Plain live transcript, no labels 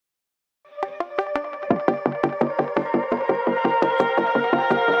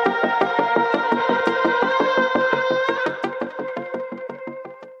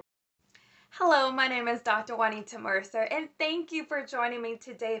Hello, my name is Dr. Juanita Mercer, and thank you for joining me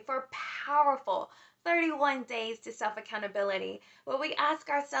today for powerful 31 days to self-accountability, where we ask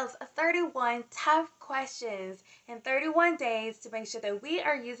ourselves 31 tough questions in 31 days to make sure that we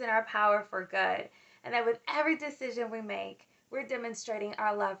are using our power for good, and that with every decision we make, we're demonstrating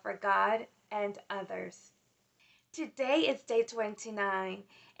our love for God and others. Today is day 29,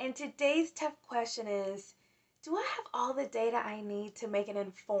 and today's tough question is, do I have all the data I need to make an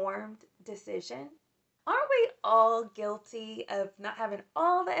informed decision? Aren't we all guilty of not having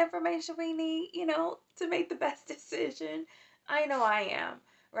all the information we need, to make the best decision? I know I am,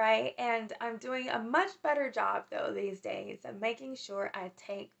 right? And I'm doing a much better job, though, these days of making sure I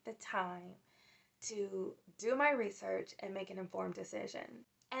take the time to do my research and make an informed decision.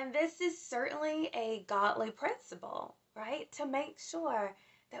 And this is certainly a godly principle, right? To make sure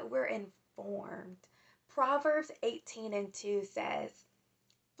that we're informed. Proverbs 18:2 says,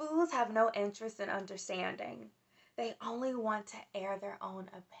 "Fools have no interest in understanding. They only want to air their own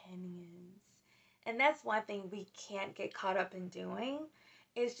opinions." And that's one thing we can't get caught up in doing,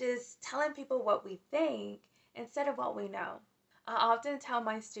 is just telling people what we think instead of what we know. I often tell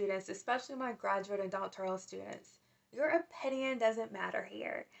my students, especially my graduate and doctoral students, your opinion doesn't matter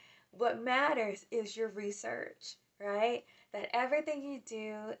here. What matters is your research, right? That everything you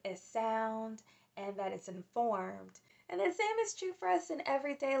do is sound and that it's informed. And the same is true for us in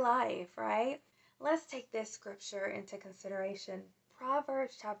everyday life, right? Let's take this scripture into consideration.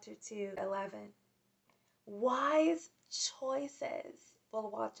 Proverbs chapter 2:11. Wise choices will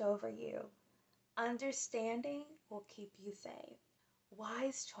watch over you. Understanding will keep you safe.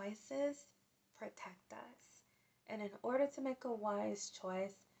 Wise choices protect us. And in order to make a wise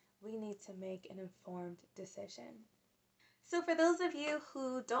choice, we need to make an informed decision. So for those of you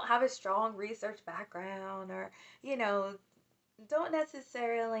who don't have a strong research background or, don't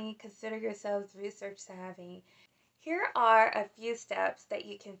necessarily consider yourselves research savvy, here are a few steps that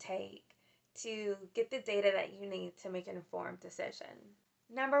you can take to get the data that you need to make an informed decision.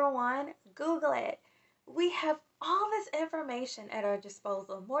 Number one, Google it. We have all this information at our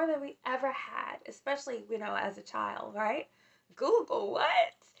disposal, more than we ever had, especially, as a child, right? Google,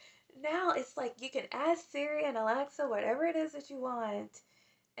 what? Now it's like you can ask Siri and Alexa whatever it is that you want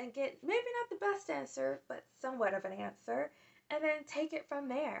and get maybe not the best answer, but somewhat of an answer, and then take it from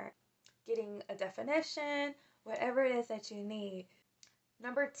there, getting a definition, whatever it is that you need.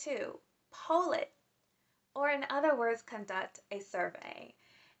 Number two, poll it, or in other words, conduct a survey.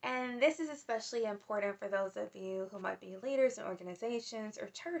 And this is especially important for those of you who might be leaders in organizations or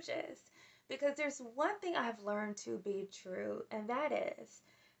churches, because there's one thing I've learned to be true, and that is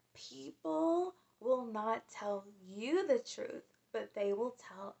people will not tell you the truth, but they will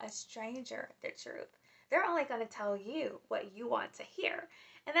tell a stranger the truth. They're only going to tell you what you want to hear.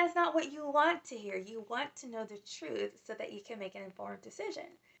 And that's not what you want to hear. You want to know the truth so that you can make an informed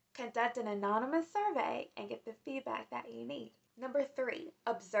decision. Conduct an anonymous survey and get the feedback that you need. Number three,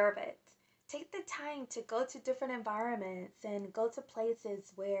 observe it. Take the time to go to different environments and go to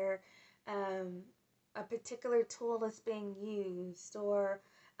places where a particular tool is being used, or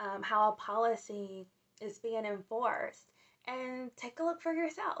how a policy is being enforced, and take a look for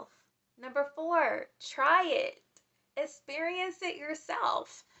yourself. Number four, try it. Experience it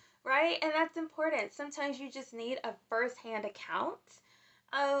yourself, right? And that's important. Sometimes you just need a first-hand account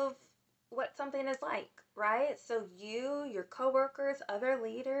of what something is like, right? So you, your coworkers, other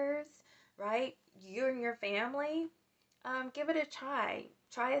leaders, right? You and your family, give it a try.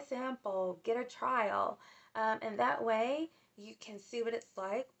 Try a sample, get a trial, and that way you can see what it's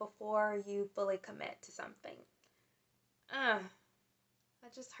like before you fully commit to something. I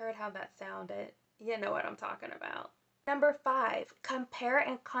just heard how that sounded. You know what I'm talking about. Number five, compare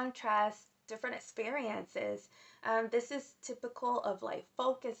and contrast different experiences. This is typical of like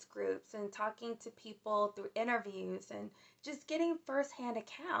focus groups and talking to people through interviews and just getting firsthand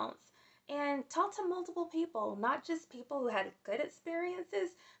accounts. And talk to multiple people, not just people who had good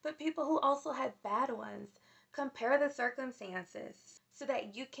experiences, but people who also had bad ones. Compare the circumstances so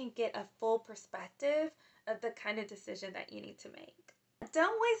that you can get a full perspective of the kind of decision that you need to make.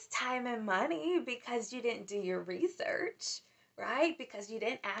 Don't waste time and money because you didn't do your research, right? Because you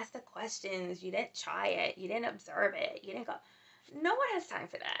didn't ask the questions, you didn't try it, you didn't observe it, you didn't go. No one has time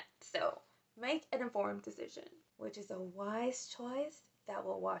for that. So make an informed decision, which is a wise choice that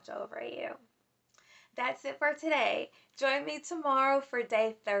will watch over you. That's it for today. Join me tomorrow for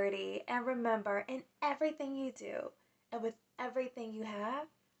day 30. And remember, in everything you do and with everything you have,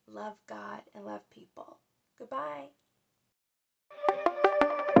 love God and love people. Goodbye.